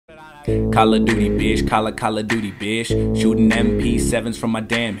Call of Duty, bitch. Call of Duty, bitch. Shooting MP7s from my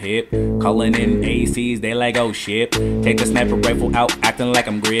damn hip. Calling in ACs, they like, oh shit. Take the sniper rifle out, acting like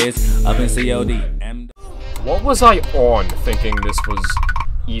I'm Grizz. Up in COD. What was I on thinking this was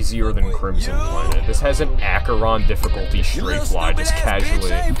easier than Crimson Planet? This has an Acheron difficulty straight fly just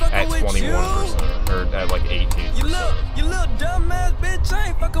casually at 21%, or at like 18%. You little dumbass bitch, I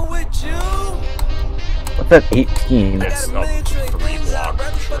ain't fucking with you. What's that 18? It's a 3-block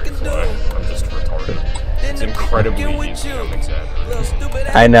straight fly. I'm just retarded. It's incredibly easy, I'm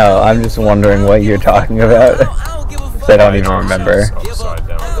exaggerating. I know, I'm just wondering what you're talking about. Because I don't even remember. Upside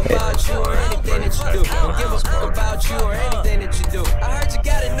down.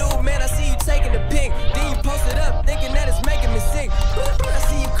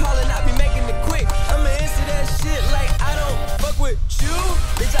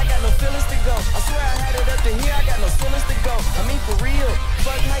 Bitch, I got no feelings to go. I swear I had it up to here, I got no feelings to go. I mean for real,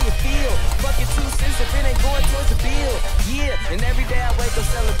 fuck how you feel. Fuck it 2 cents if it ain't going towards the bill. Yeah, and every day I wake up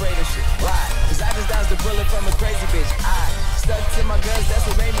celebrating shit. Why? Cause I just dodged a bullet from a crazy bitch. I stuck to my guns, that's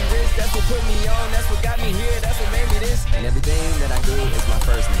what made me rich. That's what put me on, that's what got me here. That's what made me this. And everything that I do is my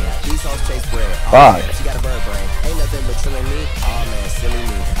first name. These hoes chase bread. Oh man, she got a bird brain. Ain't nothing but chillin' me. Oh man, silly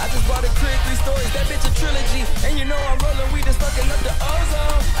me. I just bought a crib, 3 stories, that bitch a trilogy. And you know I'm rolling, we just fucking up the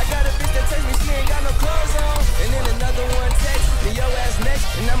ozone. I got a bitch that takes me, she ain't got no clothes on. And then another one text me, your ass next.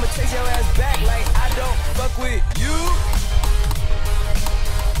 And I'ma text your ass back like I don't fuck with you.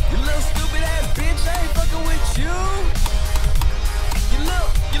 You little stupid ass bitch, I ain't fucking with you.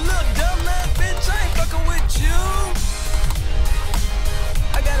 You little dumb ass bitch, I ain't fucking with you.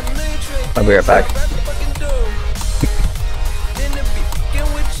 I got a million tricks. I'll be right back. Then to be fucking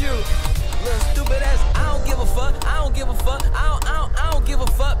with you. Little stupid ass, I don't give a fuck. I don't give a fuck. I don't give a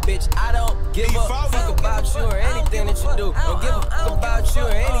fuck, bitch. I don't give a fuck about you or anything that you do. Don't give a fuck about you or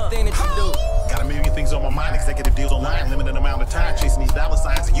anything that you do. Got a million things on my mind, executive deals online, limited amount of time, chasing these dollar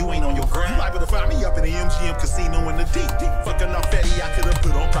signs, and you ain't on your grind. You liable to find me up in the MGM casino in the deep. Fucking off fatty, I could've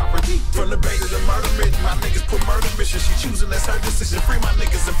put on property. From the bay to the murder written, my niggas put murder mission. She choosing, that's her decision. Free my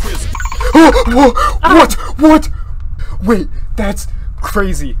niggas in prison. What? Wait, that's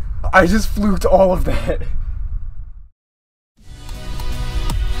crazy. I just fluked all of that.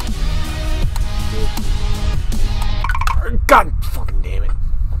 God fucking damn it.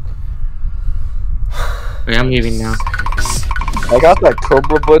 Wait, I'm leaving now. I got that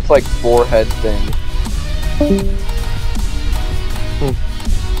Cobra Blitz like forehead thing.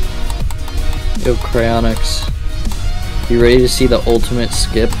 Yo, Cryonics. You ready to see the ultimate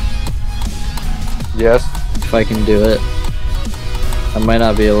skip? Yes. If I can do it. I might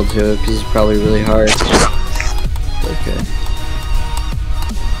not be able to because it's probably really hard. Okay.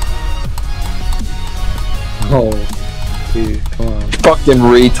 Oh, dude, come on. Fucking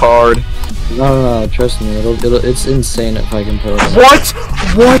retard. No, trust me, it's insane if I can pull it. What?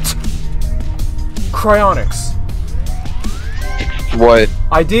 Cryonics. What?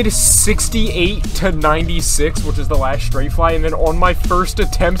 I did 68 to 96, which is the last straight fly, and then on my first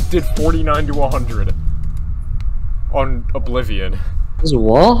attempt did 49 to 100. On Oblivion. Does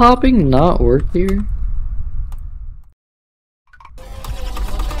wall hopping not work here?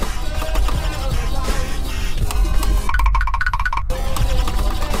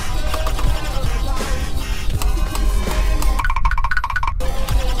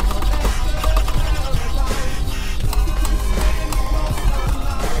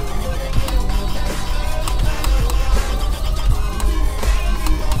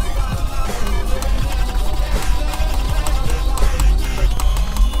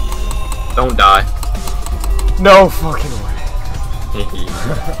 Don't die. No fucking way.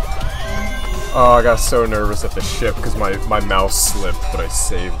 Oh, I got so nervous at the ship because my mouse slipped, but I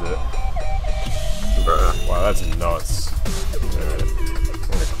saved it. Bruh. Wow, that's nuts. Alright, I'm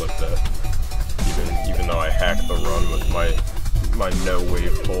gonna clip that. Even though I hacked the run with my no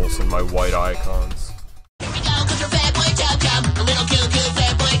wave pulse and my white icons.